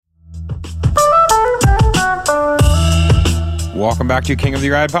Welcome back to King of the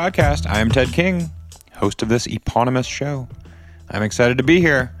Ride podcast. I am Ted King, host of this eponymous show. I'm excited to be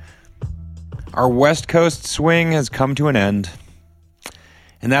here. Our West Coast swing has come to an end.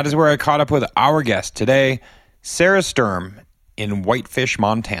 And that is where I caught up with our guest today, Sarah Sturm in Whitefish,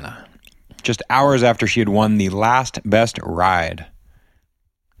 Montana, just hours after she had won the last best ride.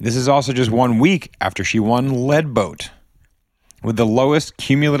 This is also just 1 week after she won Lead Boat, with the lowest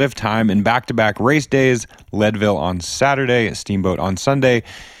cumulative time in back-to-back race days, Leadville on Saturday, Steamboat on Sunday.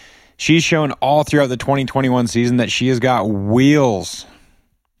 She's shown all throughout the 2021 season that she has got wheels.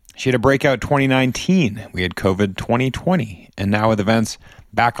 She had a breakout 2019. We had COVID 2020. And now with events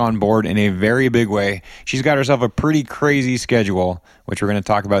back on board in a very big way, she's got herself a pretty crazy schedule, which we're going to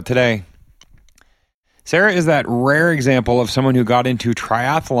talk about today. Sarah is that rare example of someone who got into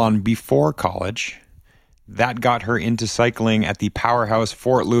triathlon before college. That got her into cycling at the powerhouse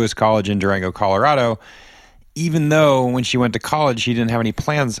Fort Lewis College in Durango, Colorado, even though when she went to college, she didn't have any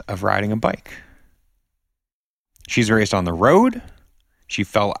plans of riding a bike. She's raced on the road. She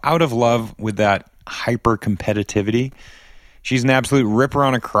fell out of love with that hyper competitivity. She's an absolute ripper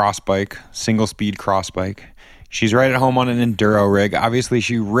on a cross bike, single speed cross bike. She's right at home on an enduro rig. Obviously,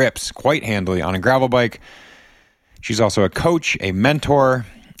 she rips quite handily on a gravel bike. She's also a coach, a mentor,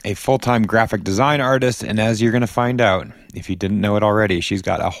 a full-time graphic design artist, and as you're going to find out, if you didn't know it already, she's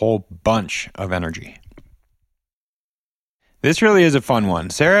got a whole bunch of energy. This really is a fun one.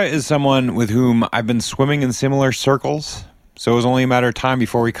 Sarah is someone with whom I've been swimming in similar circles, so it was only a matter of time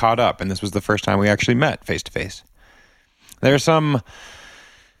before we caught up, and this was the first time we actually met face-to-face. There are some,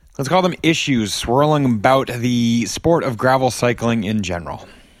 let's call them issues, swirling about the sport of gravel cycling in general.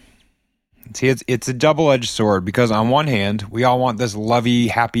 See, it's a double-edged sword because on one hand, we all want this lovey,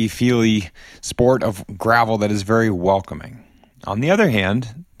 happy, feely sport of gravel that is very welcoming. On the other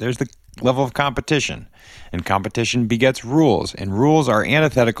hand, there's the level of competition, and competition begets rules, and rules are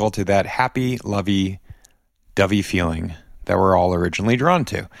antithetical to that happy, lovey, dovey feeling that we're all originally drawn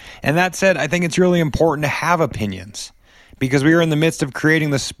to. And that said, I think it's really important to have opinions because we are in the midst of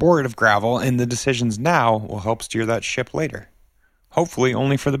creating the sport of gravel, and the decisions now will help steer that ship later. Hopefully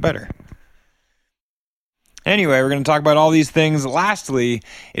only for the better. Anyway, we're going to talk about all these things. Lastly,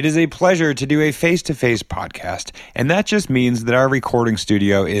 it is a pleasure to do a face-to-face podcast, and that just means that our recording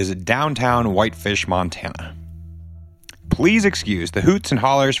studio is downtown Whitefish, Montana. Please excuse the hoots and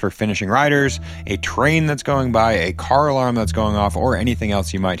hollers for finishing riders, a train that's going by, a car alarm that's going off, or anything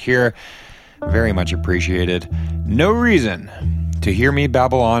else you might hear. Very much appreciated. No reason to hear me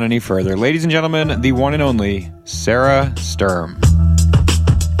babble on any further. Ladies and gentlemen, the one and only Sarah Sturm.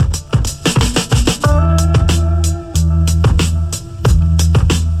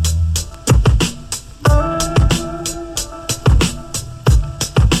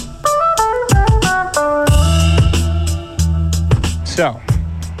 So,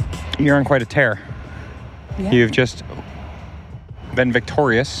 you're on quite a tear. Yeah. You've just been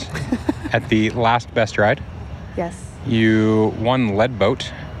victorious at the last best ride. Yes. You won Lead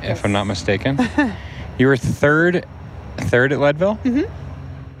Boat, if I'm not mistaken. You were third at Leadville? Mm-hmm.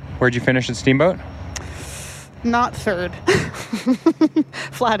 Where'd you finish at Steamboat? Not third.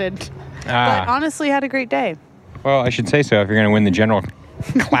 Flatted. But honestly, had a great day. Well, I should say so if you're going to win the general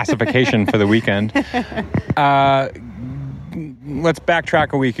classification for the weekend. Let's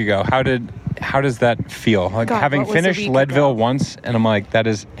backtrack a week ago. How does that feel? Like God, having finished Leadville once, and I'm like, that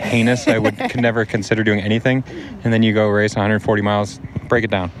is heinous. I could never consider doing anything. And then you go race 140 miles. Break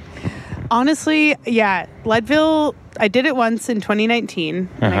it down. Honestly, yeah. Leadville, I did it once in 2019,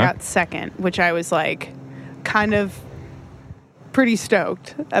 and I got second, which I was like kind of pretty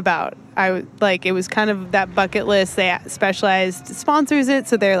stoked about. It was kind of that bucket list. They Specialized sponsors it,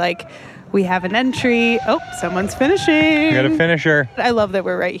 so they're like, we have an entry. Oh, someone's finishing. We got a finisher. I love that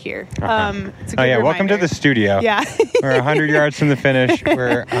we're right here. It's a good reminder. Welcome to the studio. Yeah. We're 100 yards from the finish.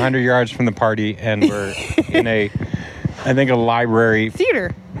 We're 100 yards from the party, and we're in a library.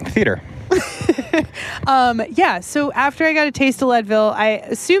 Theater. Yeah, so after I got a taste of Leadville, I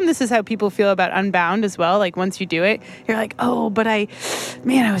assume this is how people feel about Unbound as well. Like, once you do it, you're like, oh, but I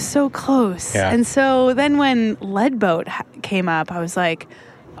was so close. Yeah. And so then when Lead Boat came up, I was like,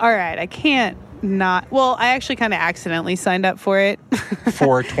 all right, I can't not. Well, I actually kind of accidentally signed up for it.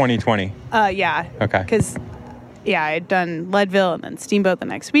 For 2020? Yeah. Okay. Because, I had done Leadville and then Steamboat the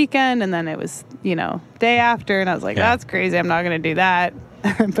next weekend, and then it was, day after, and I was like, that's crazy. I'm not going to do that.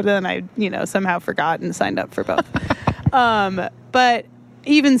 But then I, somehow forgot and signed up for both. But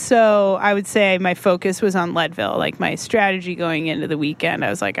even so, I would say my focus was on Leadville. Like, my strategy going into the weekend,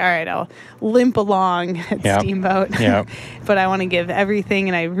 I was like, all right, I'll limp along at Steamboat. But I want to give everything,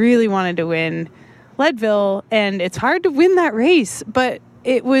 and I really wanted to win Leadville, and it's hard to win that race, but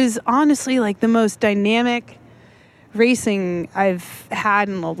it was honestly like the most dynamic racing I've had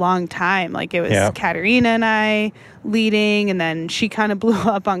in a long time. Like it was Katerina and I leading, and then she kind of blew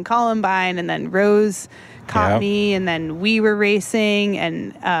up on Columbine, and then Rose caught me, and then we were racing,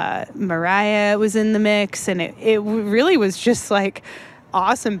 and Mariah was in the mix, and it really was just like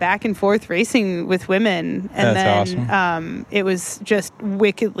awesome back and forth racing with women. And That's then awesome. It was just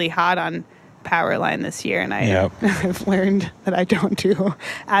wickedly hot on Powerline this year, and I've learned that I don't do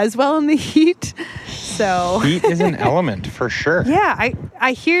as well in the heat. So heat is an element for sure. Yeah,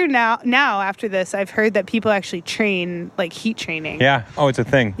 I hear now after this, I've heard that people actually train like heat training. Yeah. Oh, it's a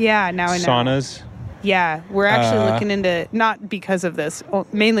thing. Yeah, now I know. Saunas. Yeah, we're actually looking into, not because of this,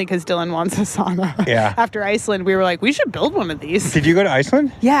 mainly because Dylan wants a sauna. Yeah. After Iceland, we were like, we should build one of these. Did you go to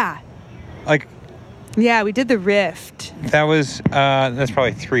Iceland? Yeah. Like, yeah, we did the Rift. that was, that's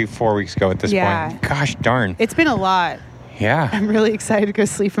probably 3-4 weeks ago at this point. Gosh darn. It's been a lot. Yeah. I'm really excited to go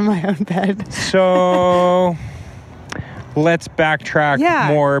sleep in my own bed. So, let's backtrack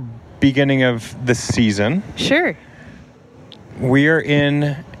more beginning of the season. Sure. We are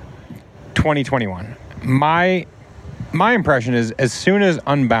in 2021. My impression is as soon as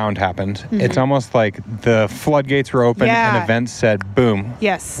Unbound happened, it's almost like the floodgates were open and events said, boom,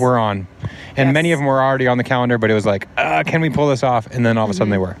 we're on. And many of them were already on the calendar, but it was like, can we pull this off? And then all of a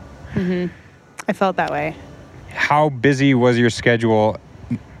sudden they were. I felt that way. How busy was your schedule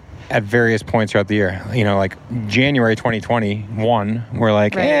at various points throughout the year? You know, like January 2021, we're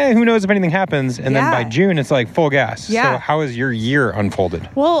like, who knows if anything happens? And then by June, it's like full gas. Yeah. So how has your year unfolded?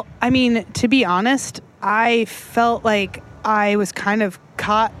 Well, I mean, to be honest, I felt like I was kind of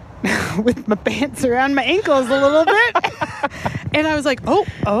caught with my pants around my ankles a little bit. And I was like,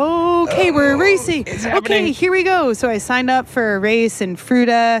 okay, we're racing. Okay, here we go. So I signed up for a race in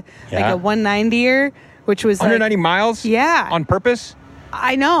Fruta, like a 190er, which was 190 miles? Yeah. On purpose?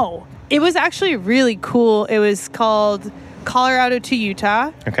 I know. It was actually really cool. It was called Colorado to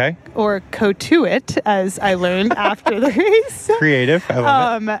Utah. Okay. Or Cotuit, as I learned after the race. Creative. I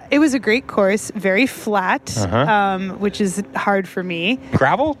love it. It was a great course, very flat, which is hard for me.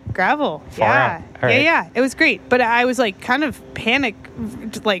 Gravel? Gravel. Far out. All right. Yeah. It was great. But I was like kind of panic,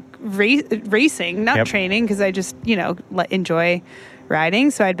 like racing, not training, because I just, enjoy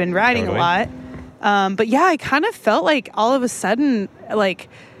riding. So I'd been riding a lot. But yeah, I kind of felt like all of a sudden, like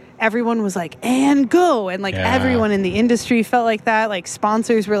everyone was like, and go. And like everyone in the industry felt like that. Like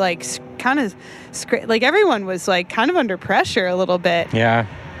sponsors were like kind of, like everyone was like kind of under pressure a little bit. Yeah.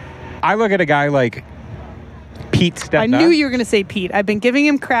 I look at a guy like Pete stepped up. I knew you were going to say Pete. I've been giving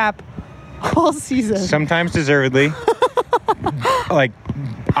him crap all season. Sometimes deservedly. Like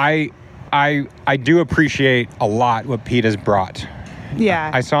I do appreciate a lot what Pete has brought. Yeah.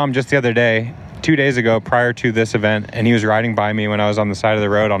 I saw him just the other day, 2 days ago, prior to this event, and he was riding by me when I was on the side of the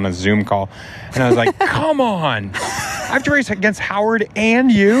road on a Zoom call. And I was like, come on. I have to race against Howard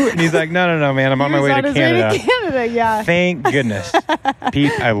and you? And he's like, no, man. I'm on my way to Canada. Yeah. Thank goodness.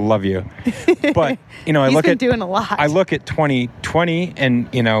 Pete, I love you. But, I He's look been at doing a lot. I look at 2020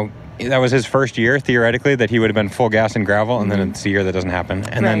 and, that was his first year, theoretically, that he would have been full gas and gravel, and then it's a year that doesn't happen.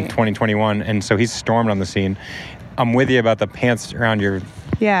 And then 2021, and so he's stormed on the scene. I'm with you about the pants around your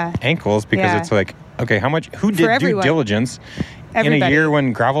ankles, because it's like, okay, who did due diligence in a year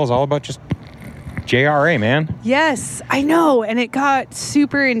when gravel is all about just JRA, man? Yes, I know. And it got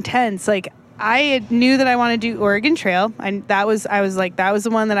super intense. Like, I knew that I wanted to do Oregon Trail. That was the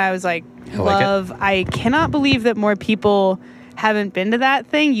one that I was like, love. I cannot believe that more people haven't been to that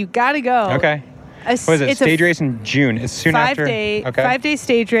thing. You got to go. Okay. What is it? Stage race in June. It's soon after. 5-day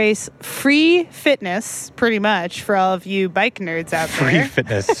stage race. Free fitness, pretty much, for all of you bike nerds out there. Free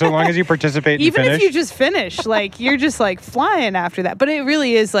fitness. So long as you participate and Even finish. if you just finish, like, you're just, like, flying after that. But it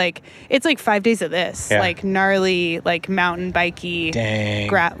really is, like, it's like 5 days of this. Yeah. Like, gnarly, like, mountain bikey.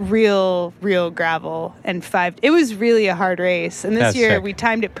 Dang. Real gravel. And it was really a hard race. And this year, sick. we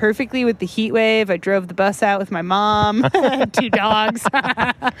timed it perfectly with the heat wave. I drove the bus out with my mom. 2 dogs.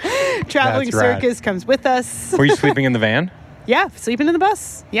 Traveling circus comes with us. Were you sleeping in the van? Yeah, sleeping in the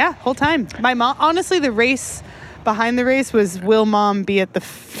bus. Yeah, whole time. My mom, honestly, the race behind the race was, will mom be at the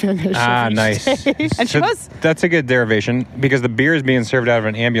finish? Nice. And she was. That's a good derivation, because the beer is being served out of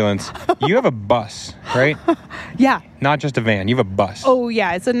an ambulance. You have a bus, right? Yeah. Not just a van. You have a bus. Oh,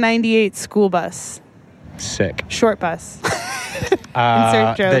 yeah. It's a 98 school bus. Sick. Short bus.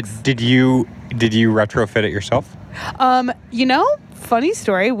 Insert jokes. Did you retrofit it yourself? Funny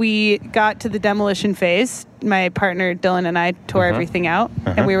story. We got to the demolition phase. My partner Dylan and I tore everything out,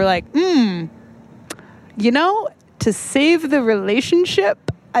 and we were like, to save the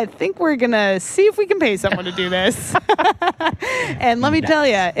relationship, I think we're going to see if we can pay someone to do this. And let me tell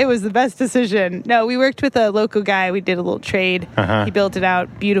you, it was the best decision. No, we worked with a local guy. We did a little trade. He built it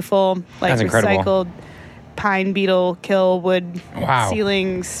out beautiful, like That's recycled incredible. pine beetle kill wood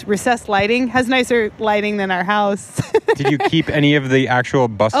ceilings. Recessed lighting. Has nicer lighting than our house. Did you keep any of the actual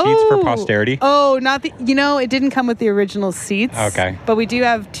bus seats for posterity? Oh, not the, it didn't come with the original seats. Okay. But we do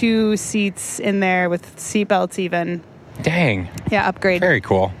have 2 seats in there with seatbelts even. Dang. Yeah, upgrade. Very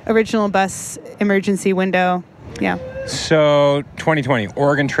cool. Original bus emergency window. Yeah. So 2020,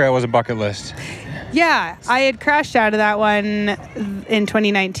 Oregon Trail was a bucket list. Yeah, I had crashed out of that one in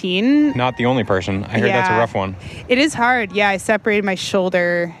 2019. Not the only person. I heard that's a rough one. It is hard. Yeah, I separated my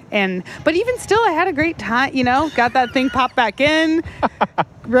shoulder, but even still, I had a great time. Got that thing popped back in.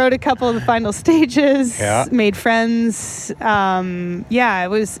 Rode a couple of the final stages. Yeah. Made friends. It's kind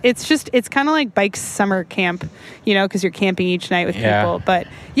of like bike summer camp, because you're camping each night with people. But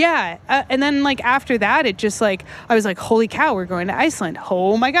yeah, and then after that, it just I was like, holy cow, we're going to Iceland.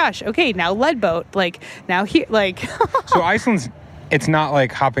 Oh my gosh. Okay, now lead boat. Now here, So Iceland's, it's not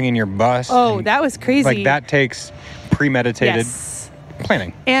like hopping in your bus. Oh, that was crazy. That takes premeditated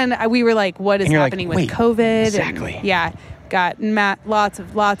planning. And we were like, what is happening with COVID? Exactly. And, got lots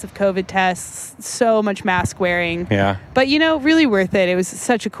of COVID tests, so much mask wearing. Yeah. But really worth it. It was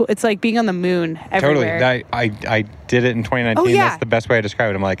such a cool. It's like being on the moon everywhere. Totally. I did it in 2019. Oh, yeah. That's the best way I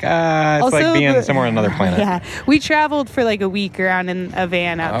describe it. I'm like, it's Also, like being somewhere on another planet. Yeah. We traveled for a week around in a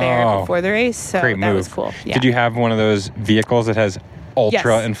van out there before the race. So great move. That was cool. Yeah. Did you have one of those vehicles that has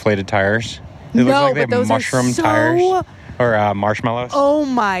ultra inflated tires? It looks like they have mushroom tires. Or marshmallows. Oh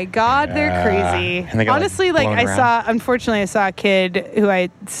my God, they're crazy. And they got, honestly, unfortunately, I saw a kid who I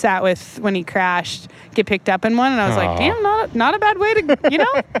sat with when he crashed get picked up in one, and I was like, damn, not a bad way to,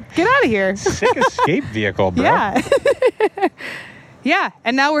 get out of here. Sick escape vehicle, bro. Yeah. Yeah,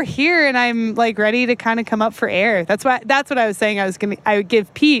 and now we're here, and I'm ready to kind of come up for air. That's what I was saying. I would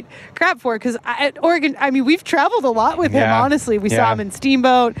give Pete crap for, because at Oregon, we've traveled a lot with him. Honestly, we saw him in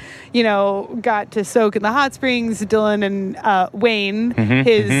Steamboat. Got to soak in the hot springs. Dylan and Wayne,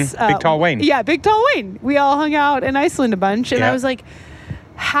 his big tall Wayne. Yeah, big tall Wayne. We all hung out in Iceland a bunch, and I was like,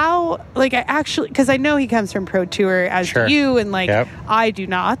 how? I actually, because I know he comes from Pro Tour, as do you, and I do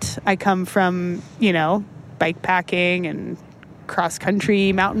not. I come from bike packing and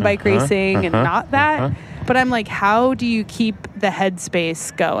cross-country mountain bike racing and not that. But I'm like, how do you keep the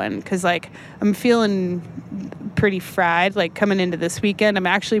headspace going? Because I'm feeling pretty fried coming into this weekend. I'm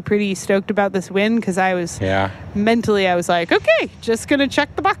actually pretty stoked about this win, because I was mentally, I was like, okay, just gonna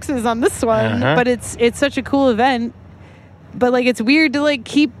check the boxes on this one. But it's such a cool event, but it's weird to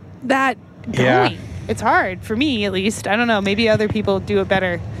keep that going. It's hard for me, at least. I don't know, maybe other people do it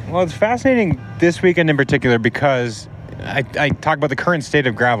better. Well, it's fascinating this weekend in particular, because I talk about the current state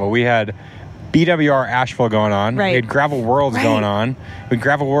of gravel. We had BWR Asheville going on. Right. We had Gravel Worlds going on. We had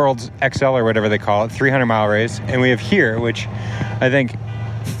Gravel Worlds XL, or whatever they call it, 300-mile race. And we have here, which I think,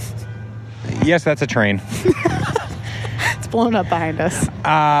 yes, that's a train. It's blown up behind us.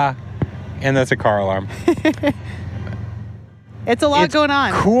 And that's a car alarm. It's a lot going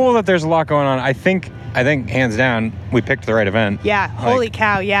on. Cool that there's a lot going on. I think hands down, we picked the right event. Yeah. Holy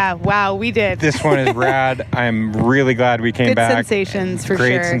cow. Yeah. Wow. We did. This one is rad. I'm really glad we came back. Good sensations, for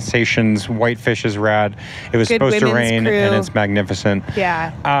Great sure. sensations. Whitefish is rad. It was Good supposed to rain, crew. and it's magnificent.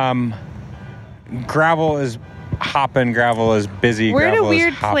 Yeah. Gravel is hopping. Gravel is busy. We're gravel in a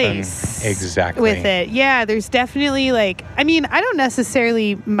weird is hopping. place. Exactly. With it. Yeah. There's definitely I don't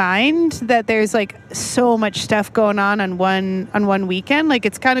necessarily mind that there's so much stuff going on one weekend.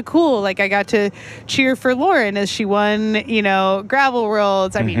 It's kind of cool. I got to cheer for Lauren as she won, Gravel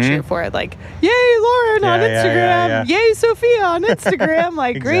Worlds. I mean, cheer for it. Yay, Lauren on Instagram. Yay, Sophia on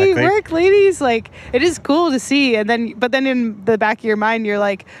Instagram. Great work, ladies. It is cool to see. But then in the back of your mind, you're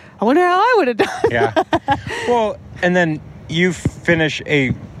like, I wonder how I would have done. Yeah. Well, and then you finish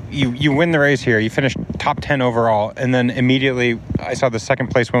you win the race here. You finish top 10 overall, and then immediately I saw the second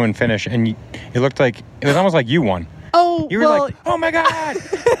place women finish, and it looked like it was almost like you won. Oh, you were like, oh my God.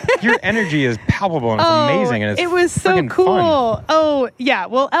 Your energy is palpable, and it's amazing, and it was so cool. Fun. Oh, yeah.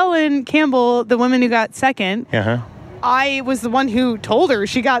 Well, Ellen Campbell, the woman who got second, I was the one who told her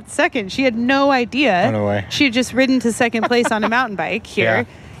she got second. She had no idea. Oh, no way. She had just ridden to second place on a mountain bike here. Yeah.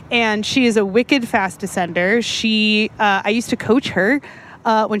 And she is a wicked fast descender. I used to coach her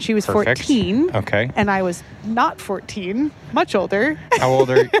when she was 14. Okay. And I was not 14, much older. How old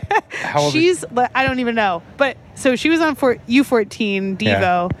are you? She's, I don't even know. But so she was on U14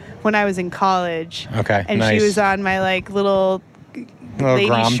 Devo when I was in college. Okay. And nice. she was on my little Little lady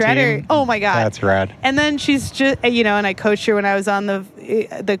Grom shredder. team. Oh my God. That's rad. And then she's just, and I coached her when I was on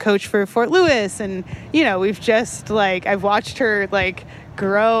the coach for Fort Lewis. And, we've just I've watched her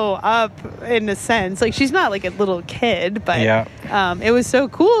grow up in a sense. She's not a little kid, but it was so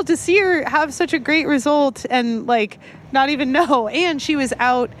cool to see her have such a great result and not even know. And she was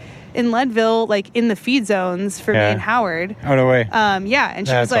out in Leadville, in the feed zones for me and Howard. Oh, no way. And she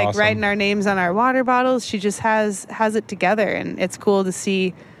That's was awesome. writing our names on our water bottles. She just has it together, and it's cool to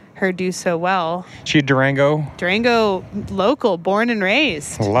see her do so well. She a Durango Local, born and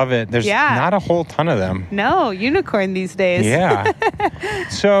raised. Love it. There's not a whole ton of them. No, unicorn these days. Yeah.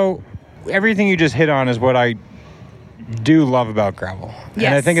 So everything you just hit on is what I do love about gravel. Yes.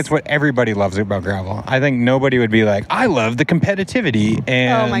 And I think it's what everybody loves about gravel. I think nobody would be like, I love the competitivity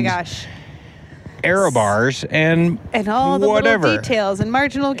and Oh my gosh. aero bars and all the whatever. little details and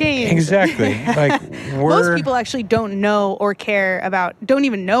marginal gains. Exactly. Most people actually don't know or don't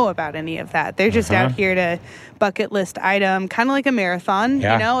even know about any of that. They're just out here to bucket list item, kind of like a marathon.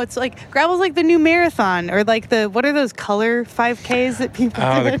 Yeah. It's gravel's like the new marathon, or what are those color 5Ks that people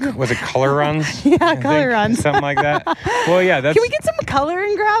did? Was it color runs? Yeah, color runs. Something like that. Well, yeah. Can we get some color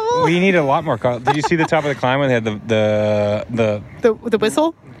in gravel? We need a lot more color. Did you see the top of the climb when they had the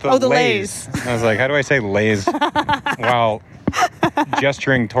whistle? The lays. I was like, how do I say lays while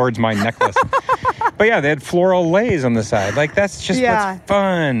gesturing towards my necklace? But yeah, they had floral lays on the side. That's just what's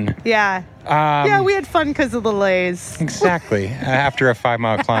fun. Yeah. We had fun because of the lays. Exactly. After a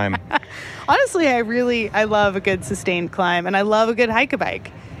 5-mile climb. Honestly, I love a good sustained climb, and I love a good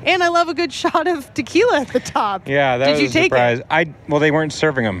hike-a-bike. And I love a good shot of tequila at the top. Yeah, that was a surprise. Well, they weren't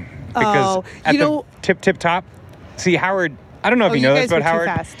serving them. Because at the tip top, see, Howard, I don't know if you know this about Howard.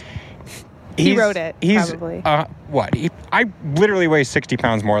 Too fast. He wrote it, probably. What? I literally weigh 60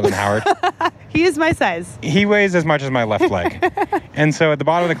 pounds more than Howard. He is my size. He weighs as much as my left leg. And so at the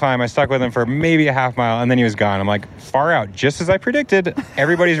bottom of the climb, I stuck with him for maybe a half mile, and then he was gone. I'm like, far out. Just as I predicted,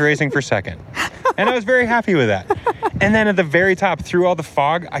 everybody's racing for second. And I was very happy with that. And then at the very top, through all the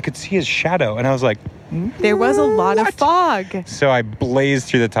fog, I could see his shadow. And I was like, there was a lot of fog. So I blazed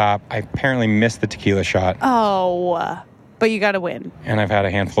through the top. I apparently missed the tequila shot. Oh, but you got to win. And I've had a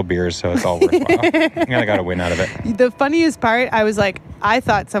handful of beers, so it's all worthwhile. And I got a win out of it. The funniest part, I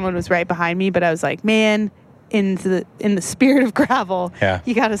thought someone was right behind me, but I was like, man, in the spirit of gravel,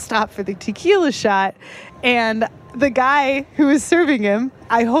 you got to stop for the tequila shot. And the guy who was serving him,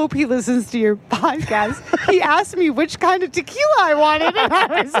 I hope he listens to your podcast. He asked me which kind of tequila I wanted, and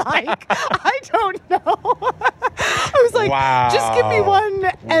I was like, I don't know. I was like, just give me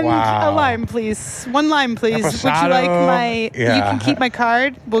one and a lime, please. One lime, please. Reposado. Would you like my? Yeah. You can keep my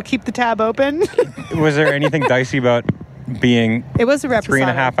card. We'll keep the tab open. Was there anything dicey about being? It was a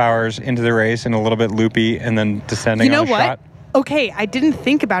reposado. 3.5 hours into the race and a little bit loopy, and then descending on a shot? Okay, I didn't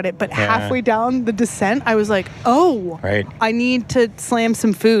think about it, but halfway down the descent, I was like, I need to slam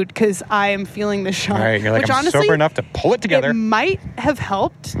some food because I am feeling the shot. Right, you're like, I'm honestly, sober enough to pull it together. It might have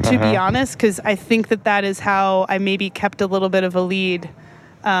helped, to be honest, because I think that is how I maybe kept a little bit of a lead.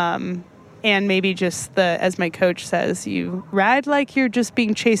 And maybe just as my coach says, you ride like you're just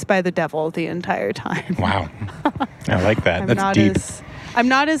being chased by the devil the entire time. Wow. I like that. That's deep. I'm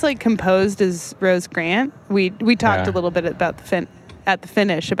not as composed as Rose Grant. We talked a little bit about at the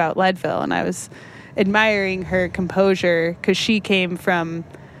finish about Leadville, and I was admiring her composure because she came from.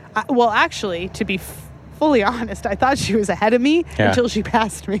 Actually, to be fully honest, I thought she was ahead of me until she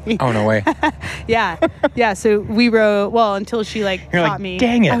passed me. Oh no way! yeah. So we rode until she caught me.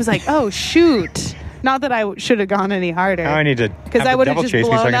 Dang it! I was like, oh shoot. Not that I should have gone any harder. I need to because I would have just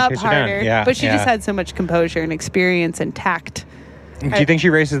blown up harder. Yeah, but she just had so much composure and experience and tact. Do you think she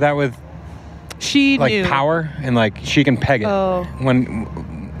races that with she knew. Power and she can peg it? Oh.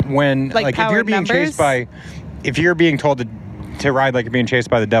 When if you're being chased if you're being told to ride like you're being chased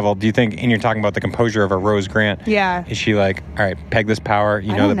by the devil, do you think, and you're talking about the composure of a Rose Grant, is she like, all right, peg this power,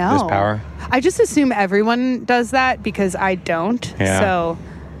 this power? I just assume everyone does that because I don't. Yeah. So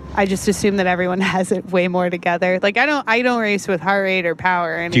I just assume that everyone has it way more together. I don't race with heart rate or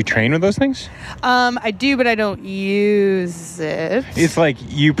power or anything. Do you train with those things? I do, but I don't use it. It's like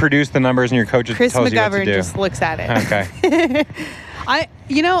you produce the numbers and your coach tells you what to do. Chris McGovern just looks at it. Okay.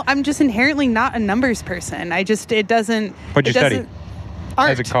 I'm just inherently not a numbers person. It doesn't. What'd you study?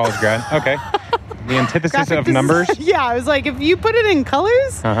 Art. As a college grad. Okay. The antithesis Graphic of numbers? Yeah, I was like, if you put it in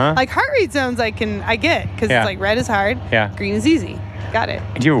colors, like heart rate zones, I get because it's red is hard, green is easy. Got it.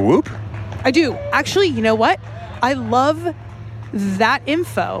 Do you have a whoop? I do. Actually, you know what? I love that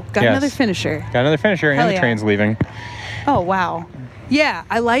info. Got another finisher. And the train's leaving. Oh, wow. Yeah,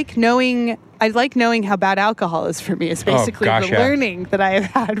 I like knowing I like knowing how bad alcohol is for me. It's basically gosh, the yeah. learning that I have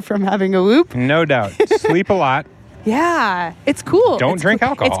had from having a Whoop. No doubt. Sleep a lot. Yeah, it's cool. Don't It's drink cool.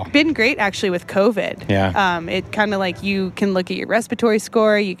 alcohol. It's been great actually with COVID. Yeah. It kind of like you can look at your respiratory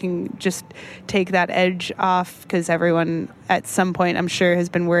score. You can just take that edge off because everyone at some point I'm sure has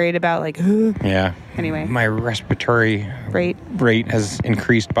been worried about like. Yeah. Anyway. My respiratory Rate has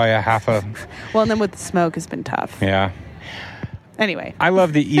increased by a half a. Well, and then with the smoke has been tough. Yeah. Anyway. I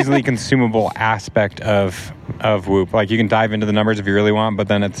love the easily consumable aspect of Whoop. Like you can dive into the numbers if you really want, but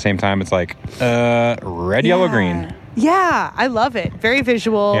then at the same time it's like red, yellow, green. Yeah, I love it. Very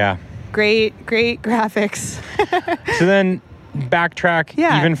visual. Yeah. Great graphics. So then backtrack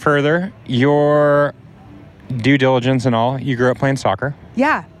Yeah. even further. Your due diligence and all. You grew up playing soccer.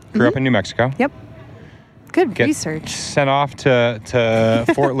 Yeah. Grew up in New Mexico. Yep. Good Get research. Sent off to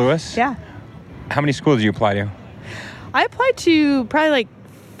Fort Lewis. Yeah. How many schools did you apply to? I applied to probably like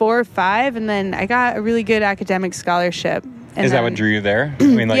 4 or 5, and then I got a really good academic scholarship. And Is that then- what drew you there? I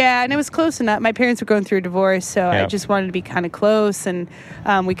mean, like, yeah, and it was close enough. My parents were going through a divorce, so I Yeah. just wanted to be kind of close, and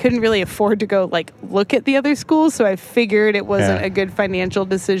we couldn't really afford to go like look at the other schools, so I figured it wasn't Yeah. a good financial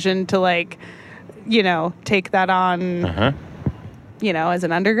decision to like, take that on, as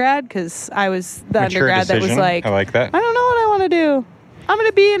an undergrad, because I was the Mature undergrad that was decision. like, I like that. I don't know what I want to do. I'm going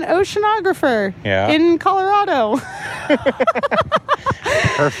to be an oceanographer in Colorado.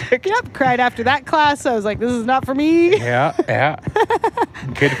 Perfect. Yep, cried after that class. I was like, this is not for me. Yeah.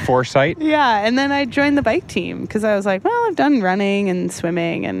 Good foresight. Yeah, and then I joined the bike team because I was like, well, I've done running and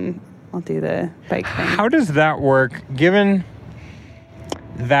swimming, and I'll do the bike thing. How does that work, given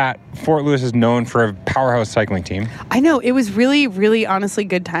that Fort Lewis is known for a powerhouse cycling team? I know, it was really, really honestly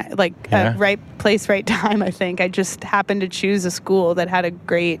good time, like Yeah. right place, right time, I think. I just happened to choose a school that had a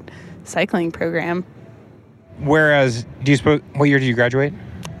great cycling program. Whereas, do you suppose, what year did you graduate?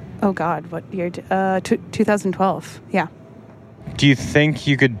 Oh, God, what year? 2012, yeah. Do you think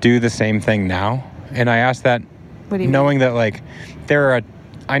you could do the same thing now? And I ask that What do you knowing that, like, there are,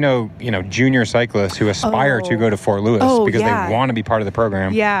 I know, junior cyclists who aspire to go to Fort Lewis because yeah. they want to be part of the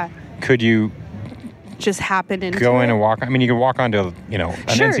program. Yeah, Could you just happen into go in it. and walk? I mean, you could walk onto, an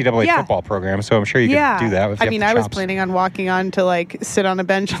Sure, NCAA yeah. football program, so I'm sure you could do that. If you I have mean, the I was chops. planning on walking on to like sit on a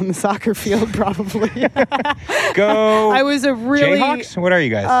bench on the soccer field, probably. Go. I was a really Jayhawks? What are you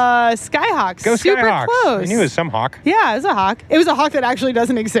guys? Skyhawks. Go Super Skyhawks. close. I knew it was some hawk. Yeah, it was a hawk. It was a hawk that actually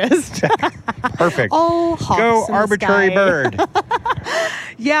doesn't exist. Perfect. All hawks. Go in the arbitrary sky. bird.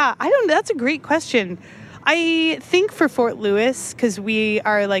 Yeah, I don't know. That's a great question. I think for Fort Lewis, because we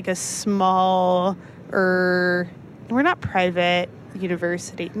are like a small, we're not private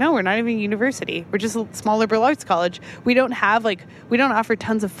university. No, we're not even a university. We're just a small liberal arts college. We don't offer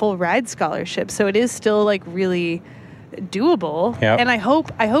tons of full ride scholarships. So it is still like really doable. Yep. And I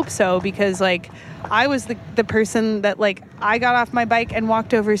hope so, because like I was the person that like I got off my bike and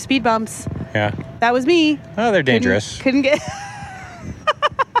walked over speed bumps. Yeah. That was me. Oh, they're dangerous. Couldn't get.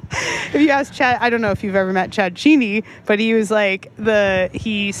 If you ask Chad, I don't know if you've ever met Chad Cheney, but he was like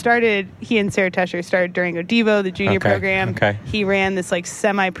he and Sarah Tesher started during Odivo, the junior program. Okay. He ran this like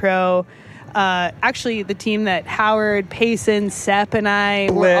semi-pro, actually the team that Howard, Payson, Sepp, and I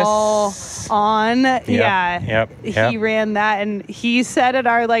were all on. Yeah. He ran that, and he said at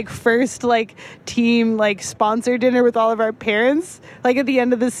our like first like team like sponsor dinner with all of our parents, like at the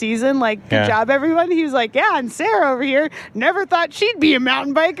end of the season, like good job everyone. He was like, yeah, and Sarah over here never thought she'd be a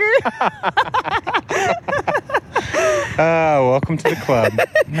mountain biker. Welcome to the club,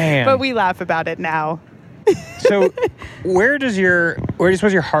 man. But we laugh about it now. So, where do you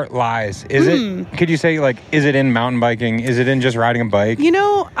suppose your heart lies? Is it? Could you say like, is it in mountain biking? Is it in just riding a bike?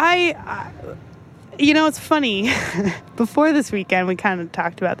 It's funny. Before this weekend, we kind of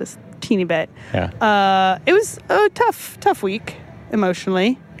talked about this teeny bit. Yeah. It was a tough week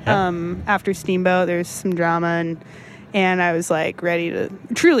emotionally. Yeah. After Steamboat, there's some drama, and I was like ready to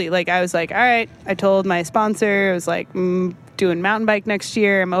truly like. I was like, all right. I told my sponsor, I was like, doing mountain bike next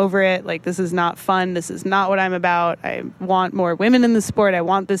year. I'm over it. Like, this is not fun. This is not what I'm about. I want more women in the sport. I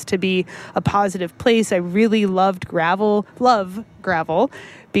want this to be a positive place. I really love gravel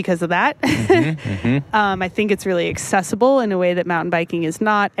because of that. I think it's really accessible in a way that mountain biking is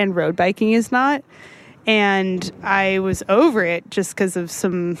not, and road biking is not. And I was over it just because of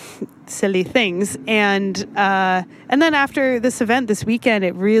some silly things. And then after this event this weekend,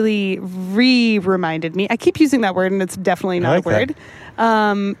 it really reminded me. I keep using that word, and it's definitely not a word.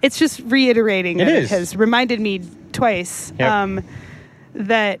 It's just reiterating that it has reminded me twice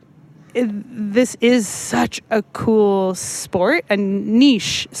that this is such a cool sport, a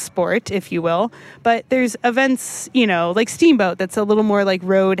niche sport, if you will. But there's events, like Steamboat, that's a little more like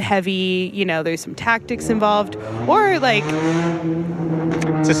road heavy. There's some tactics involved, or like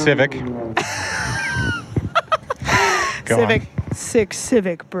it's a Civic. Civic, sick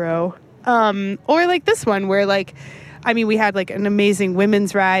Civic, bro. Or like this one where we had like an amazing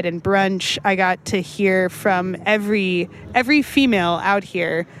women's ride and brunch. I got to hear from every female out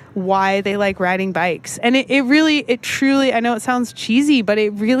here why they like riding bikes. And it truly, I know it sounds cheesy, but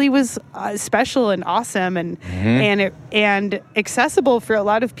it really was special and awesome and accessible for a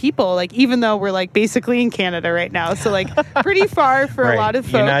lot of people. Like, even though we're like basically in Canada right now, so like pretty far for right. a lot of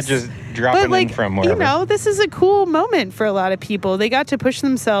folks. You're not just dropping in from wherever. This is a cool moment for a lot of people. They got to push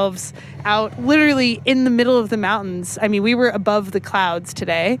themselves out literally in the middle of the mountains. I mean, we were above the clouds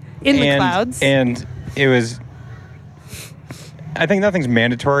today, in the clouds. And it was, I think nothing's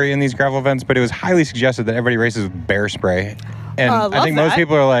mandatory in these gravel events, but it was highly suggested that everybody races with bear spray. And I think most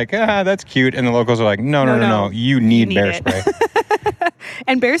people are like, that's cute. And the locals are like, no. You need bear spray.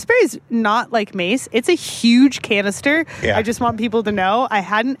 And bear spray is not like mace. It's a huge canister. Yeah. I just want people to know I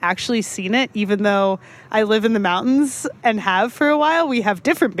hadn't actually seen it, even though I live in the mountains and have for a while. We have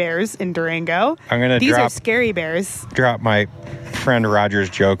different bears in Durango. These are scary bears. Drop my friend Roger's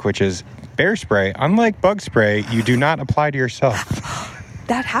joke, which is bear spray, unlike bug spray, you do not apply to yourself.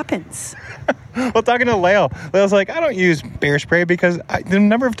 That happens. Well, talking to Lael's like, I don't use bear spray because the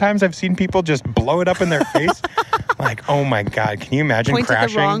number of times I've seen people just blow it up in their face. Like, oh my God, can you imagine Point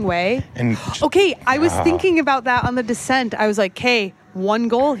crashing? it the wrong way? And I was thinking about that on the descent. I was like, hey, one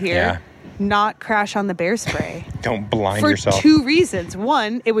goal here. Yeah. Not crash on the bear spray. Don't blind for yourself. For 2 reasons.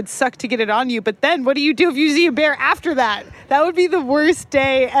 One, it would suck to get it on you, but then what do you do if you see a bear after that? That would be the worst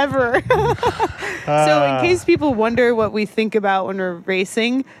day ever. So in case people wonder what we think about when we're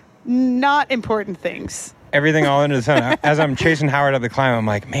racing, not important things. Everything all under the sun. As I'm chasing Howard up the climb, I'm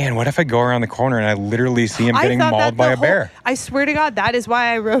like, man, what if I go around the corner and I literally see him getting mauled by a bear? I swear to God, that is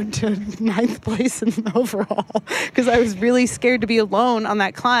why I rode to 9th place in the overall. Because I was really scared to be alone on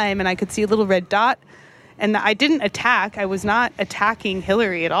that climb, and I could see a little red dot. And I didn't attack. I was not attacking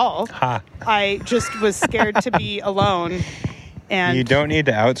Hillary at all. I just was scared to be alone. And you don't need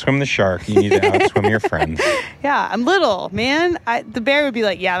to outswim the shark. You need to outswim your friends. Yeah, I'm little, man. The bear would be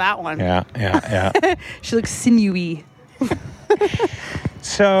like, yeah, that one. Yeah. She looks sinewy.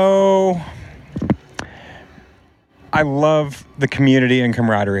 So, I love the community and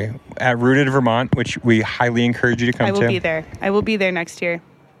camaraderie at Rooted Vermont, which we highly encourage you to come to. I will be there. I will be there next year.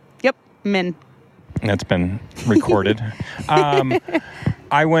 Yep, I'm in. That's been recorded.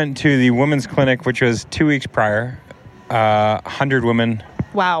 I went to the women's clinic, which was 2 weeks prior. 100 women.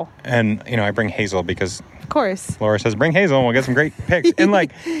 Wow. And, I bring Hazel because... Of course. Laura says, bring Hazel and we'll get some great pics. And,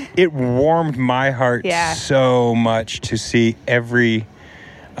 it warmed my heart so much to see every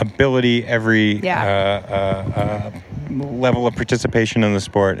ability, every level of participation in the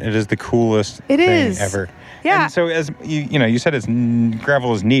sport. It is the coolest thing ever. Yeah. And so, as you said,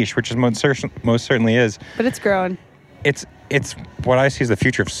 gravel is niche, which is most certainly is. But it's growing. It's what I see as the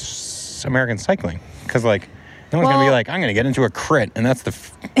future of American cycling. Because, no one's going to be like, I'm going to get into a crit. And that's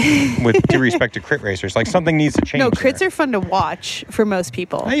with due respect to crit racers. Something needs to change. No, crits are fun to watch for most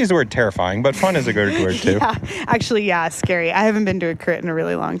people. I use the word terrifying, but fun is a good word too. Yeah, actually, scary. I haven't been to a crit in a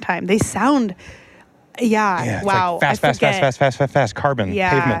really long time. They sound... Yeah. Wow. Fast. Carbon.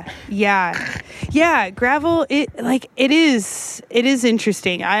 Pavement. Yeah. Gravel. It is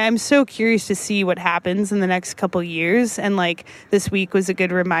interesting. I am so curious to see what happens in the next couple years. And this week was a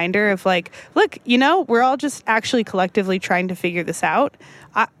good reminder of look, we're all just actually collectively trying to figure this out.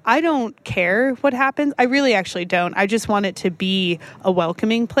 I don't care what happens. I really actually don't. I just want it to be a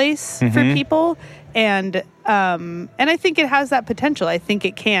welcoming place for people. And I think it has that potential. I think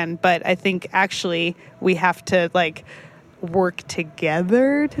it can, but I think actually we have to work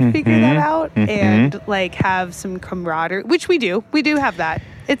together to figure that out and have some camaraderie, which we do. We do have that.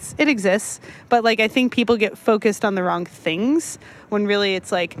 It exists, but I think people get focused on the wrong things when really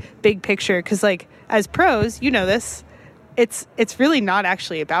it's big picture. Because as pros, this. It's really not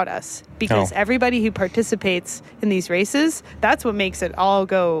actually about us because everybody who participates in these races, that's what makes it all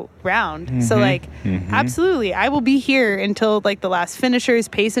go round. So absolutely, I will be here until the last finishers.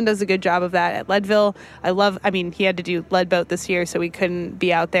 Payson does a good job of that at Leadville. He had to do Leadboat this year, so we couldn't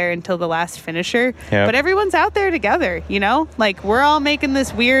be out there until the last finisher. Yep. But everyone's out there together, we're all making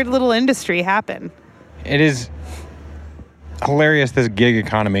this weird little industry happen. It is hilarious, this gig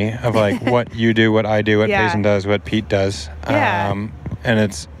economy of what you do, what I do, what Payson does, what Pete does. And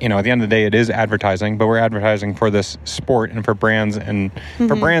it's, at the end of the day, it is advertising, but we're advertising for this sport and for brands. And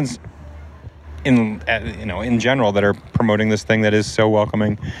for brands, in general that are promoting this thing that is so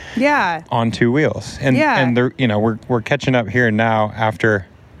welcoming. Yeah. On two wheels, and they're we're catching up here now after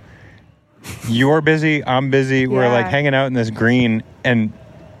you're busy, I'm busy. We're like hanging out in this green, and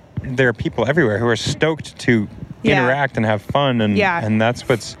there are people everywhere who are stoked to interact and have fun, and that's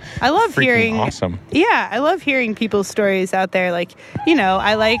what's I love hearing awesome. Yeah, I love hearing people's stories out there. Like,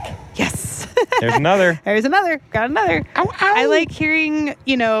 I like There's another. There's another. Got another. Ow, ow. I like hearing,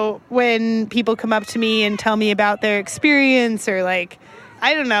 when people come up to me and tell me about their experience, or like,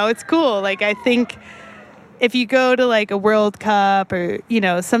 I don't know, it's cool. Like, I think if you go to like a World Cup, or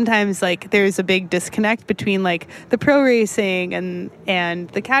sometimes like there's a big disconnect between like the pro racing and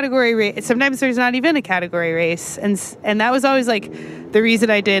the category race. Sometimes there's not even a category race, and that was always like the reason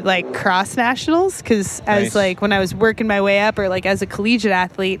I did like cross nationals, because as like when I was working my way up, or like as a collegiate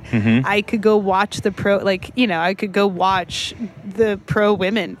athlete, I could go watch the pro, like I could go watch the pro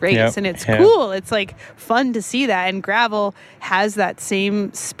women race, and it's cool. It's like fun to see that, and gravel has that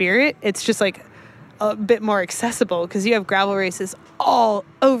same spirit. It's just like a bit more accessible because you have gravel races all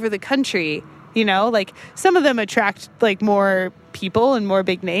over the country, like some of them attract like more people and more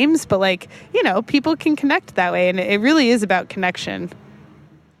big names, but like, people can connect that way, and it really is about connection.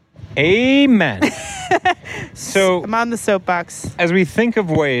 Amen. So I'm on the soapbox. As we think of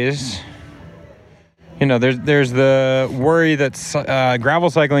ways, there's the worry that gravel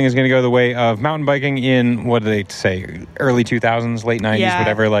cycling is going to go the way of mountain biking in, what do they say, early 2000s, late 90s,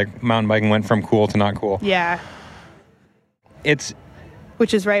 whatever. Like mountain biking went from cool to not cool. Yeah.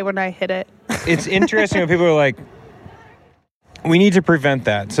 Which is right when I hit it. It's interesting when people are like, we need to prevent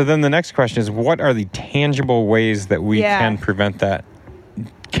that. So then the next question is, what are the tangible ways that we can prevent that?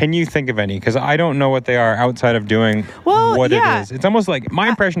 Can you think of any? Because I don't know what they are outside of doing what it is. It's almost like, my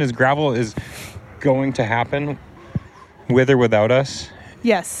impression is gravel is going to happen with or without us.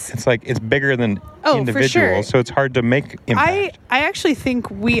 Yes. It's like it's bigger than individuals, sure. So it's hard to make impact. I actually think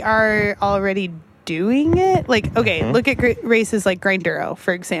we are already doing it. Like, okay, look at races like Grinduro,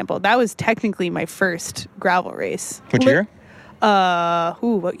 for example. That was technically my first gravel race. Which year?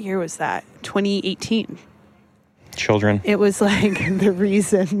 What year was that? 2018. Children. It was like the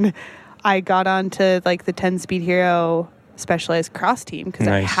reason I got onto like the 10 Speed Hero specialized cross team, because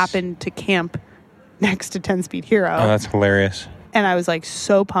I happened to camp next to 10 Speed Hero. Oh, that's hilarious. And I was like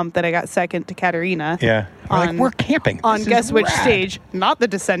so pumped that I got second to Katarina. Yeah. We're camping. On guess which stage? Not the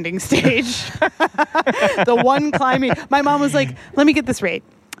descending stage. The one climbing. My mom was like, let me get this right.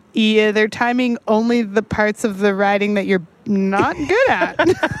 Yeah, they're timing only the parts of the riding that you're not good at.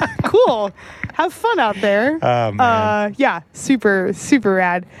 Cool. Have fun out there. Oh, man. Yeah, super, super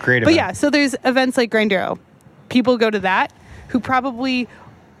rad. Great event. But yeah, so there's events like Grinduro. People go to that who probably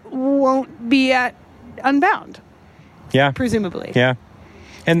won't be at Unbound. Yeah. Presumably. Yeah.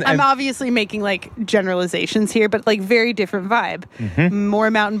 And I'm obviously making like generalizations here, but like very different vibe. More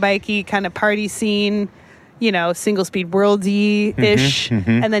mountain bikey kind of party scene, single speed worldy-ish.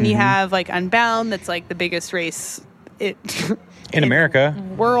 And then you have like Unbound, that's like the biggest race in America.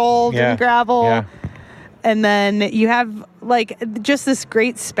 World in gravel. Yeah. And then you have like just this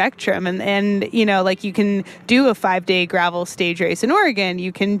great spectrum, and like you can do a 5-day gravel stage race in Oregon.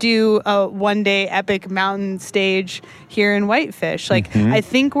 You can do a 1-day epic mountain stage here in Whitefish. Like I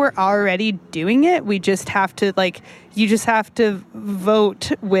think we're already doing it. We just have to you just have to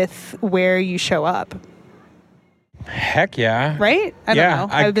vote with where you show up. Heck yeah. Right? I don't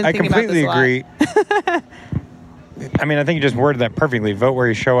know. I've been thinking completely about this agree. I mean, I think you just worded that perfectly. Vote where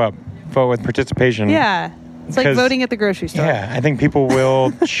you show up. Vote with participation. Yeah. It's like voting at the grocery store. Yeah, I think people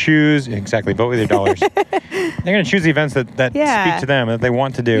will choose, exactly, vote with their dollars. They're going to choose the events that speak to them, that they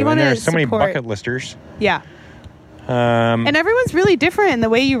want to do. And there are so many bucket listers. Yeah. And everyone's really different, and the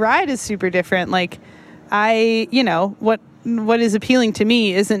way you ride is super different. Like, what is appealing to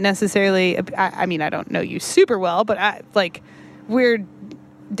me isn't necessarily, I mean, I don't know you super well, but we're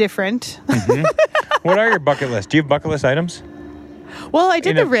different. What are your bucket lists? Do you have bucket list items? Well, I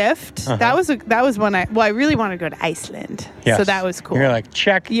did the Rift. That was when I really wanted to go to Iceland. Yes. So that was cool. You're like,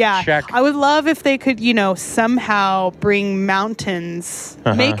 check, check. I would love if they could, somehow bring mountains,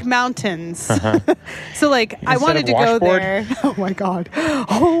 make mountains. So I wanted to go there. Oh my God.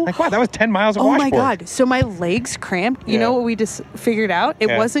 Oh. Wow, that was 10 miles of washboard. Oh my God. So my legs cramped. You know what we just figured out? It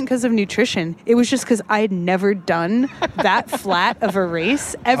wasn't because of nutrition. It was just because I had never done that flat of a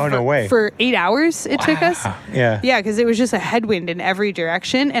race ever. Oh, no way. For 8 hours it took us. Yeah. Yeah, because it was just a headwind in every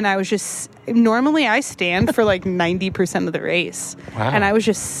direction, and I was just normally I stand for 90% of the race. Wow. And I was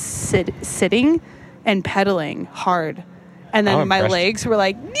just sitting and pedaling hard, and then my legs were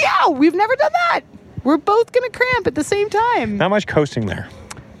like, no, we've never done that, we're both gonna cramp at the same time. Not much coasting there.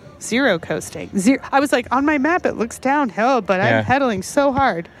 Zero coasting. Zero. I was like, on my map, it looks downhill, but Yeah. I'm pedaling so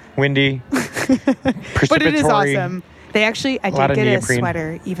hard. Windy. Precipitory. But it is awesome. They actually, I lot did of get neoprene. a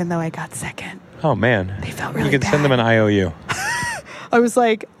sweater, even though I got second. Oh, man. They felt really You could send them bad. an IOU. I was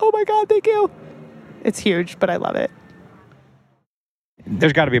like, oh my God, thank you. It's huge, but I love it.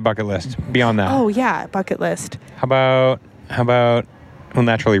 There's got to be a bucket list beyond that. Oh yeah, bucket list. How about, well,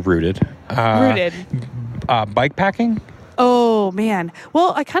 naturally rooted. Rooted. Bike packing? Oh man.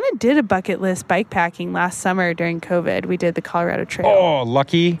 Well, I kind of did a bucket list bike packing last summer during COVID. We did the Colorado Trail. Oh,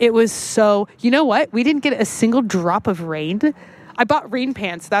 lucky. It was so, you know what? We didn't get a single drop of rain. I bought rain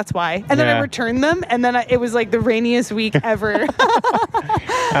pants, that's why. And then I Yeah. returned them, and then it was like the rainiest week ever.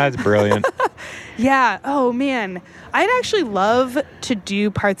 That's brilliant. Yeah. Oh man. I'd actually love to do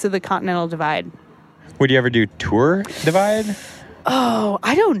parts of the Continental Divide. Would you ever do Tour Divide? Oh,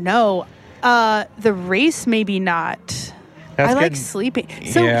 I don't know. The race, maybe not. That's I like good. sleeping.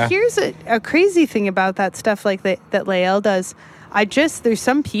 So Yeah. here's a crazy thing about that stuff like that Lael does. There's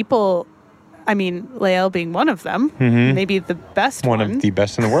some people, I mean, Lael being one of them, maybe the best one. One of the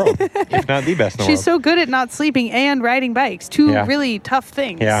best in the world, if not the best in the She's world. so good at not sleeping and riding bikes. Two Yeah. really tough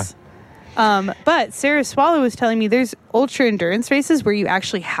things. Yeah. But Sarah Swallow was telling me there's ultra endurance races where you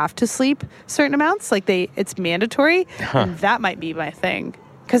actually have to sleep certain amounts. Like it's mandatory. And that might be my thing.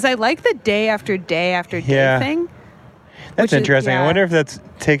 Because I like the day after day after day Yeah. thing. That's which is- interesting. I yeah. wonder if that's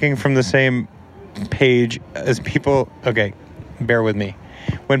taking from the same page as people. Okay, bear with me.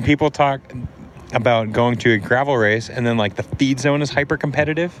 When people talk about going to a gravel race and then like the feed zone is hyper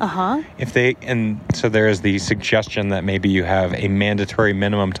competitive. Uh-huh. So there is the suggestion that maybe you have a mandatory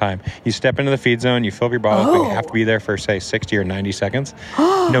minimum time. You step into the feed zone, you fill up your bottle, but you have to be there for say 60 or 90 seconds.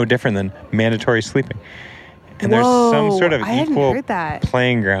 No different than mandatory sleeping. And there's some Whoa, sort of I hadn't equal heard that.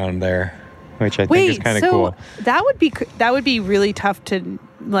 playing ground there, which I think is Wait, kind of so cool. that would be really tough to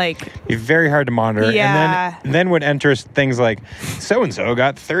like. Be very hard to monitor. Yeah. And then would enter things like so and so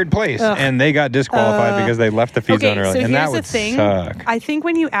got third place and they got disqualified because they left the feed zone early. So And that here's would the thing. suck. I think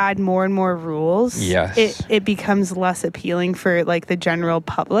when you add more and more rules, Yes. it becomes less appealing for like the general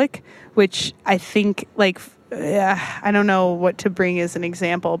public, which I think like I don't know what to bring as an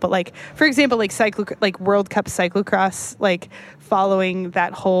example, but like for example, like World Cup cyclocross, like following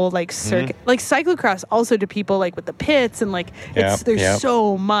that whole like circuit, like cyclocross also to people like with the pits and like there's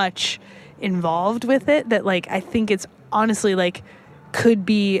so much involved with it that like I think it's honestly like could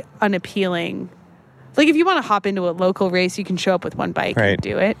be unappealing. Like if you want to hop into a local race, you can show up with one bike Right. and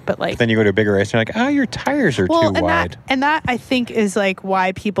do it. But like Then you go to a bigger race and you're like, your tires are too and wide. that I think is like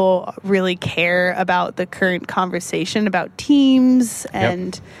why people really care about the current conversation about teams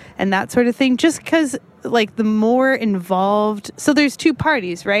and that sort of thing. Just because like the more involved, so there's two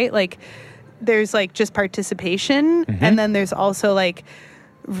parties, right? Like there's like just participation, and then there's also like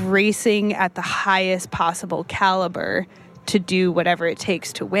racing at the highest possible caliber to do whatever it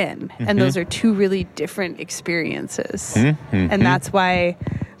takes to win. And those are two really different experiences. And that's why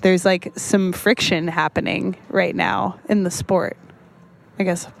there's like some friction happening right now in the sport. I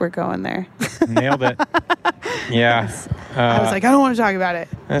guess we're going there. Nailed it. Yeah. I was like, I don't want to talk about it.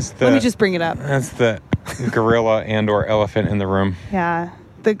 Let me just bring it up. That's the gorilla and or elephant in the room. Yeah.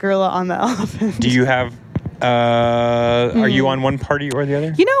 The gorilla on the elephant. Do you have are you on one party or the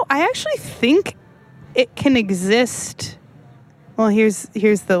other? You know, I actually think it can exist. Well, here's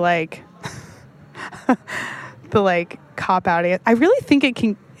the like the like cop out. I really think it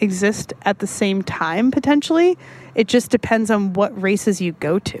can exist at the same time potentially. It just depends on what races you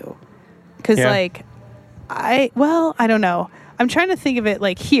go to. Cuz like I don't know. I'm trying to think of it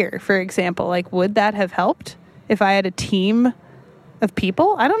like here, for example. Like would that have helped if I had a team of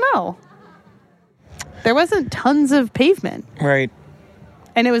people? I don't know. There wasn't tons of pavement. Right.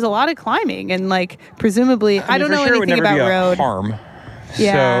 And it was a lot of climbing and like presumably I don't know anything about road. Harm.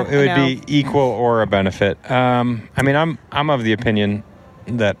 Yeah, So it would be equal or a benefit. I mean, I'm of the opinion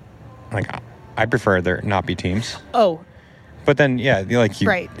that like I prefer there not be teams. Oh, But then,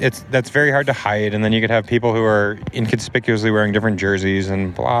 Right. that's very hard to hide, and then you could have people who are inconspicuously wearing different jerseys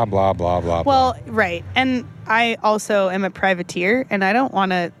and blah blah blah blah. well, right. And I also am a privateer, and I don't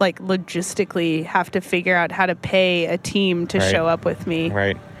want to like logistically have to figure out how to pay a team to Right. show up with me.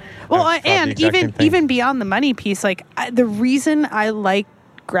 Right. Well, I've thought the and exact same thing. even beyond the money piece, like the reason I like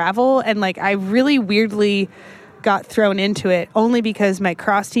gravel and like I really weirdly got thrown into it only because my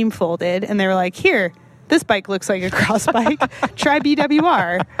cross team folded, and they were like, "Here, this bike looks like a cross bike. Try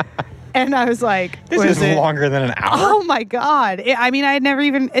BWR." And I was like, This is longer than an hour. Oh my God. I mean, I had never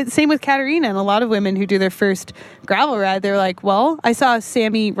even, same with Katarina and a lot of women who do their first gravel ride. They're like, well, I saw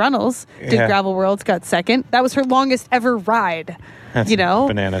Sammy Runnels did Yeah. Gravel Worlds, got second. That was her longest ever ride. That's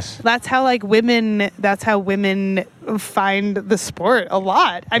bananas. That's how women find the sport a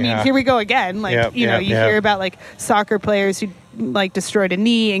lot. I mean, here we go again. You hear about soccer players who destroyed a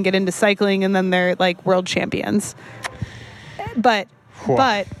knee and get into cycling and then they're world champions. But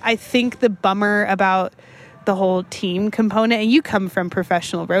I think the bummer about the whole team component, and you come from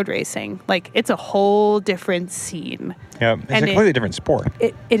professional road racing, it's a whole different scene. Yeah, it's a completely different sport.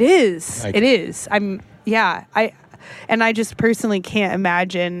 It is. It is. I just personally can't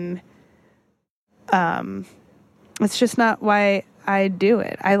imagine. It's just not why I do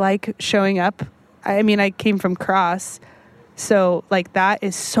it. I like showing up. I mean, I came from cross. So that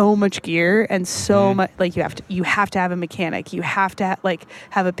is so much gear and so much you have to have a mechanic. You have to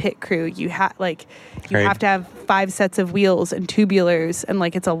have a pit crew. You have have to have 5 sets of wheels and tubulars and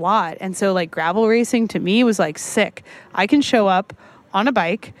it's a lot. And so gravel racing to me was sick. I can show up on a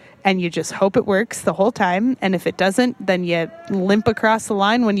bike and you just hope it works the whole time. And if it doesn't, then you limp across the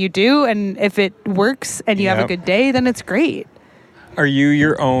line when you do. And if it works and you have a good day, then it's great. Are you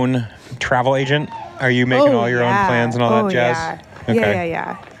your own travel agent? Are you making all your own plans and all that jazz? Yeah. Okay.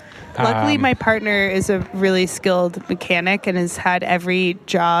 Yeah. Luckily, my partner is a really skilled mechanic and has had every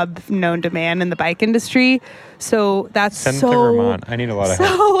job known to man in the bike industry. So that's Send to Vermont. I need a lot of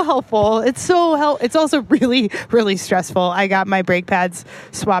help. So helpful. It's so helpful. It's also really, really stressful. I got my brake pads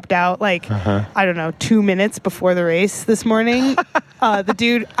swapped out I don't know, 2 minutes before the race this morning. The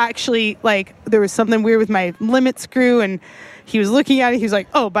dude actually there was something weird with my limit screw and he was looking at it. He was like,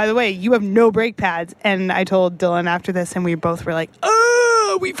 "Oh, by the way, you have no brake pads." And I told Dylan after this, and we both were like,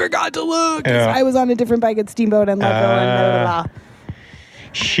 "Oh, we forgot to look." Yeah. I was on a different bike at Steamboat and Leadville and blah, blah, blah.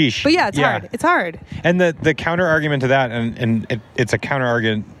 Sheesh. But yeah, it's hard. It's hard. And the counter argument to that, and it's a counter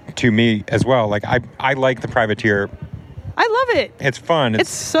argument to me as well. I like the privateer. I love it. It's fun. It's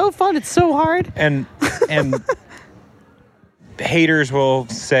so fun. It's so hard. And haters will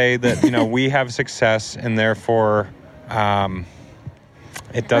say that we have success and therefore.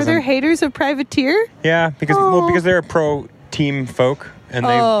 It doesn't. Are there haters of privateer? Yeah, because they're a pro team folk, and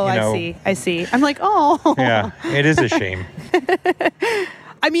they. I see. I'm like, oh. Yeah, it is a shame.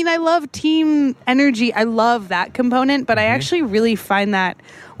 I mean, I love team energy. I love that component, but I actually really find that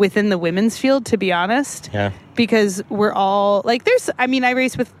within the women's field, to be honest. Yeah. Because we're all I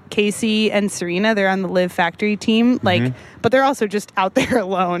race with Casey and Serena. They're on the Live Factory team, but they're also just out there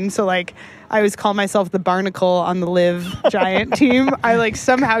alone. So I always call myself the barnacle on the Live Giant team. I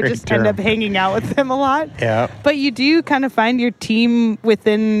somehow just end up hanging out with them a lot. Yeah. But you do kind of find your team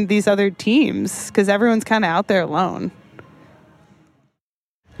within these other teams because everyone's kind of out there alone.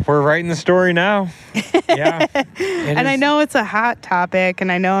 We're writing the story now. Yeah. And I know it's a hot topic,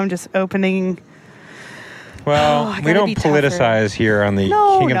 and I know I'm just opening. Well, we don't politicize here on the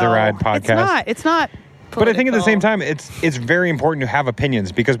King of the Ride podcast. It's not. But I think at the same time, it's very important to have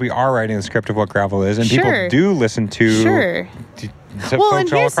opinions because we are writing the script of what gravel is, and people do listen to. Well, and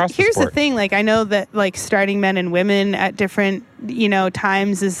here's the thing. I know that starting men and women at different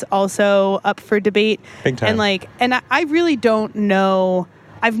times is also up for debate. Big time. And I really don't know.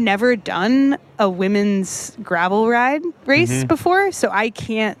 I've never done a women's gravel ride race before, so I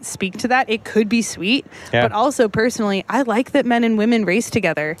can't speak to that. It could be sweet, but also personally, I like that men and women race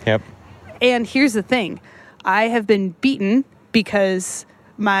together. Yep. And here's the thing. I have been beaten because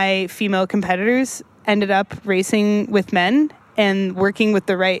my female competitors ended up racing with men and working with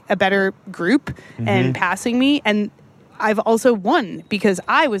a better group and passing me. And I've also won because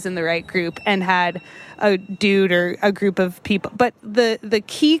I was in the right group and had a dude or a group of people. But the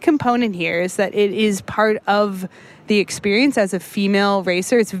key component here is that it is part of the experience as a female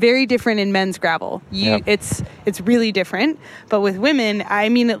racer. It's very different in men's gravel. It's really different. But with women, I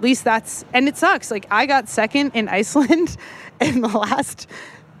mean, at least and it sucks. I got second in Iceland in the last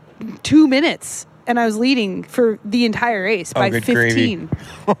 2 minutes. And I was leading for the entire race by 15.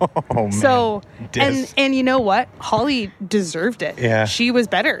 Oh, man. So, and you know what? Holly deserved it. Yeah. She was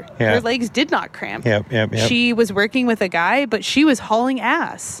better. Yeah. Her legs did not cramp. Yep. She was working with a guy, but she was hauling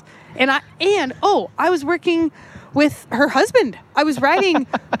ass. And I was working with her husband. I was riding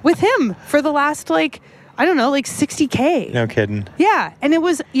with him for the last 60K. No kidding. Yeah. And it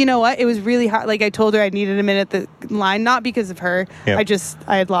was, you know what? It was really hard. I told her I needed a minute at the line, not because of her. Yep.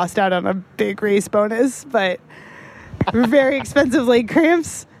 I had lost out on a big race bonus, but very expensive leg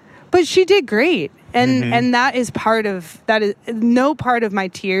cramps. But she did great. And that is no part of my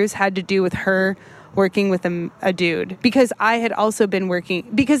tears had to do with her working with a dude, because I had also been working,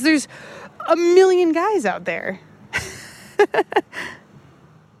 because there's a million guys out there.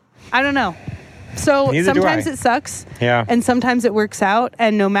 I don't know. So sometimes it sucks. Yeah. And sometimes it works out.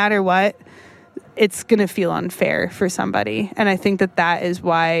 And no matter what, it's going to feel unfair for somebody. And I think that is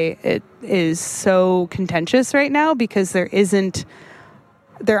why it is so contentious right now, because there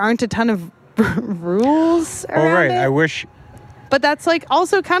aren't a ton of rules around it. I wish... But that's like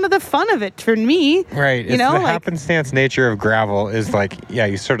also kind of the fun of it for me. Right. It's the happenstance nature of gravel is like,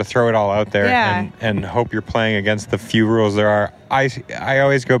 you sort of throw it all out there and hope you're playing against the few rules there are. I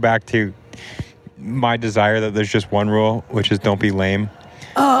always go back to my desire that there's just one rule, which is don't be lame.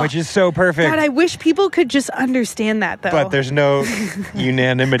 Which is so perfect. God, I wish people could just understand that, though. But there's no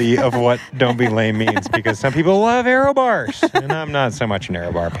unanimity of what don't be lame means, because some people love aero bars, and I'm not so much an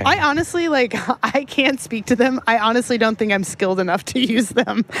aero bar fan. I honestly, I can't speak to them. I honestly don't think I'm skilled enough to use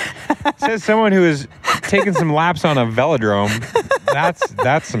them. Says someone who has taken some laps on a velodrome.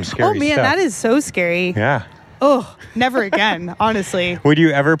 That's some scary stuff. Oh, man, that is so scary. Yeah. Oh, never again, honestly. Would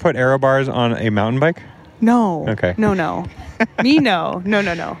you ever put aero bars on a mountain bike? No. Okay. No. Me, no.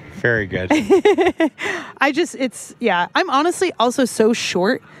 No. Very good. I'm honestly also so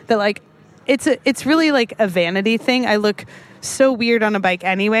short that it's really like a vanity thing. I look so weird on a bike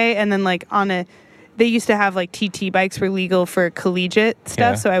anyway. And then they used to have TT bikes were legal for collegiate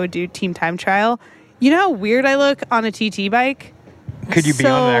stuff. So I would do team time trial. You know how weird I look on a TT bike? Could you be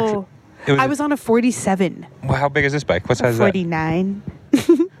on an actual? I was on a 47. Well, how big is this bike? What size is that? 49.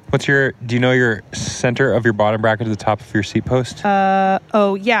 Do you know your center of your bottom bracket to the top of your seat post?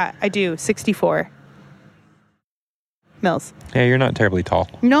 Oh, yeah, I do. 64 mils. Yeah, you're not terribly tall.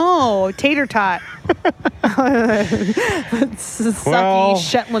 No, tater tot. Sucky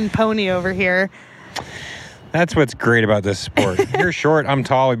Shetland pony over here. That's what's great about this sport. You're short, I'm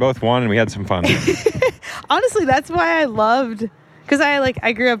tall, we both won, and we had some fun. Honestly, that's why I loved... Because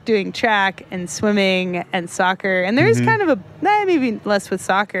I grew up doing track and swimming and soccer, and there is kind of a maybe less with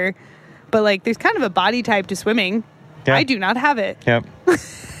soccer, but there's kind of a body type to swimming. Yeah. I do not have it. Yep.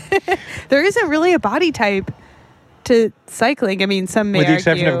 There isn't really a body type to cycling. I mean, some may argue. With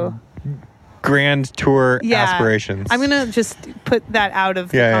the exception of Grand Tour aspirations. I'm gonna just put that out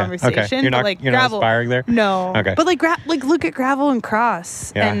of the conversation. Okay. You're not gravel, aspiring there. No. Okay. But look at gravel and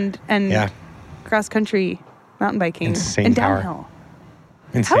cross and cross country mountain biking and downhill. Power.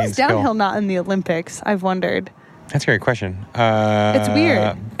 Insane How is downhill not in the Olympics? I've wondered. That's a great question. It's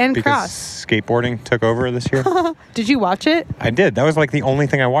weird. And because cross. Skateboarding took over this year. Did you watch it? I did. That was the only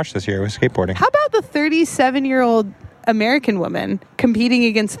thing I watched this year was skateboarding. How about the 37-year-old American woman competing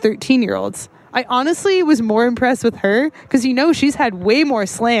against 13-year-olds? I honestly was more impressed with her because she's had way more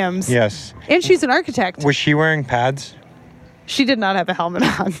slams. Yes. And she's an architect. Was she wearing pads? She did not have a helmet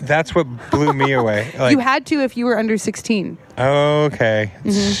on. That's what blew me away. You had to if you were under 16. Okay. Mm-hmm.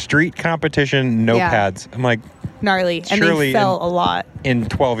 Street competition, no pads. I'm like... Gnarly. And they fell a lot. In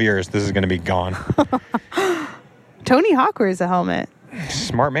 12 years, this is going to be gone. Tony Hawk wears a helmet.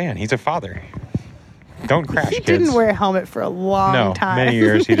 Smart man. He's a father. Don't crash, kids. He didn't wear a helmet for a long time. No, many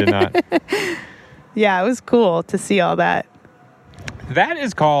years he did not. Yeah, it was cool to see all that. That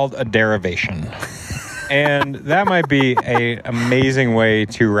is called a derivation. And that might be an amazing way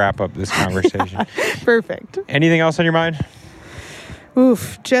to wrap up this conversation. Perfect. Anything else on your mind?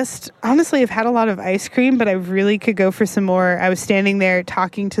 Oof, just honestly, I've had a lot of ice cream, but I really could go for some more. I was standing there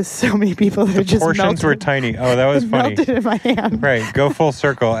talking to so many people that just melted. The portions were tiny. Oh, that was funny. Melted in my hand. Right. Go full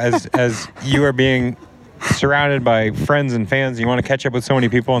circle as you are being surrounded by friends and fans. You want to catch up with so many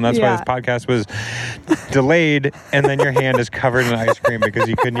people, and that's why this podcast was delayed, and then your hand is covered in ice cream because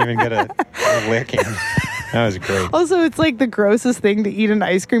you couldn't even get a lick in. That was great. Also, it's the grossest thing to eat an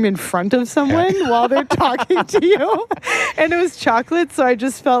ice cream in front of someone while they're talking to you. And it was chocolate, so I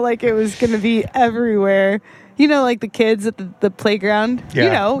just felt like it was going to be everywhere. The kids at the playground.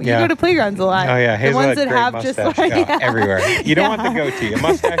 Yeah. You go to playgrounds a lot. Oh, yeah. The ones that have mustache. just everywhere. You don't want the goatee. A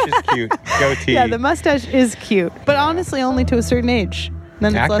mustache is cute. Goatee. Yeah, the mustache is cute. But honestly, only to a certain age.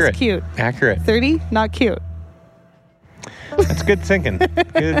 Then it's less cute. Accurate. 30, not cute. That's good thinking.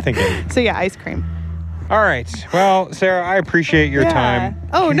 Good thinking. So, ice cream. All right. Well, Sarah, I appreciate your time.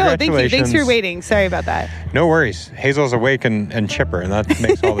 Oh, no, thank you. Thanks for waiting. Sorry about that. No worries. Hazel's awake and chipper, and that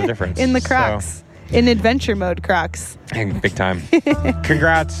makes all the difference. In the Crocs. So. In adventure mode Crocs. Big time.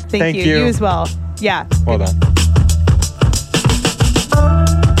 Congrats. Thank you. You as well. Yeah. Well done.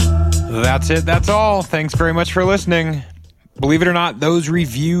 That's it. That's all. Thanks very much for listening. Believe it or not, those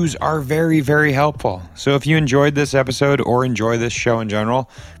reviews are very, very helpful. So if you enjoyed this episode or enjoy this show in general,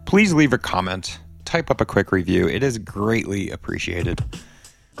 please leave a comment. Type up a quick review. It is greatly appreciated.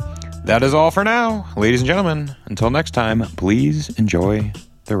 That is all for now. Ladies and gentlemen, until next time, please enjoy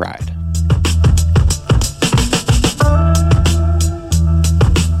the ride.